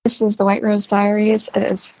This is the White Rose Diaries. It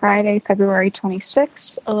is Friday, February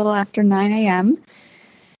 26th, a little after 9 a.m.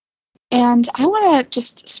 And I want to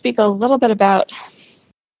just speak a little bit about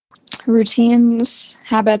routines,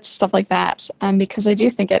 habits, stuff like that, because I do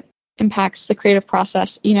think it impacts the creative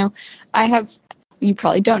process. You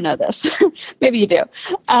probably don't know this. Maybe you do.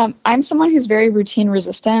 I'm someone who's very routine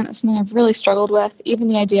resistant. It's something I've really struggled with. Even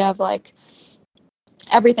the idea of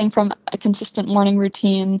everything from a consistent morning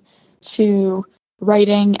routine to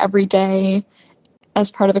writing every day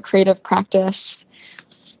as part of a creative practice.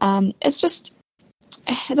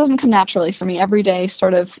 It doesn't come naturally for me. Every day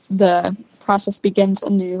sort of the process begins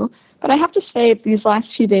anew. But I have to say, these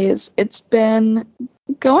last few days, it's been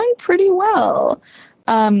going pretty well.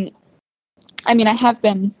 I have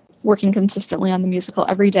been working consistently on the musical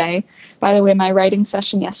every day. By the way, my writing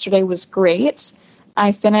session yesterday was great.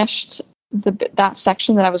 I finished that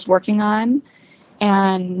section that I was working on.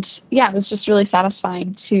 And yeah, it was just really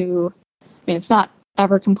satisfying it's not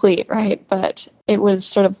ever complete, right? But it was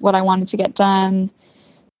sort of what I wanted to get done.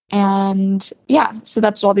 And yeah, so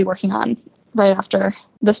that's what I'll be working on right after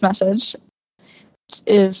this message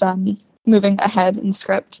is moving ahead in the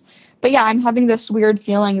script. But yeah, I'm having this weird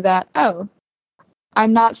feeling that,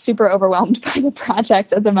 I'm not super overwhelmed by the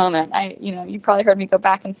project at the moment. You probably heard me go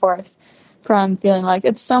back and forth from feeling like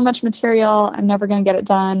it's so much material, I'm never going to get it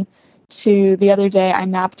done, to the other day I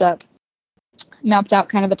mapped out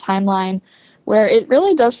kind of a timeline where it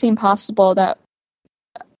really does seem possible that,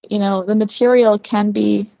 the material can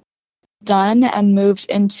be done and moved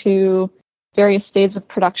into various stages of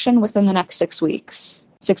production within the next 6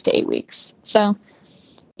 to 8 weeks. So,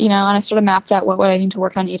 and I sort of mapped out what I need to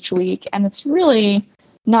work on each week, and it's really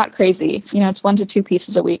not crazy. It's 1 to 2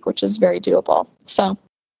 pieces a week, which is very doable. So,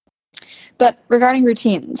 but regarding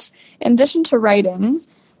routines, in addition to writing,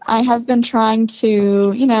 I have been trying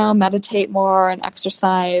to, meditate more and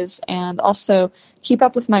exercise and also keep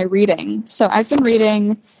up with my reading. So I've been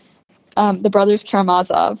reading The Brothers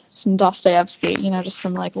Karamazov, some Dostoevsky, just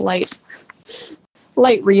some light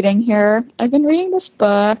reading here. I've been reading this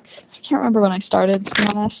book. I can't remember when I started, to be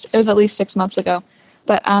honest. It was at least 6 months ago.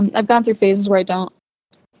 But I've gone through phases where I don't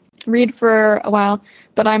read for a while,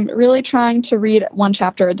 but I'm really trying to read 1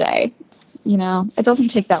 chapter a day. It doesn't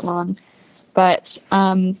take that long. But,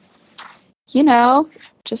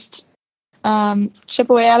 just chip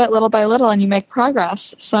away at it little by little and you make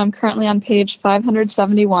progress. So I'm currently on page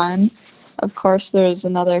 571. Of course, there's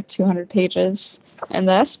another 200 pages in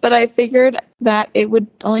this, but I figured that it would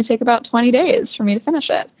only take about 20 days for me to finish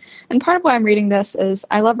it. And part of why I'm reading this is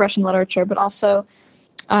I love Russian literature, but also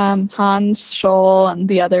Hans Scholl and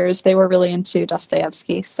the others, they were really into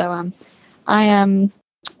Dostoevsky. So I am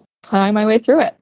plowing my way through it.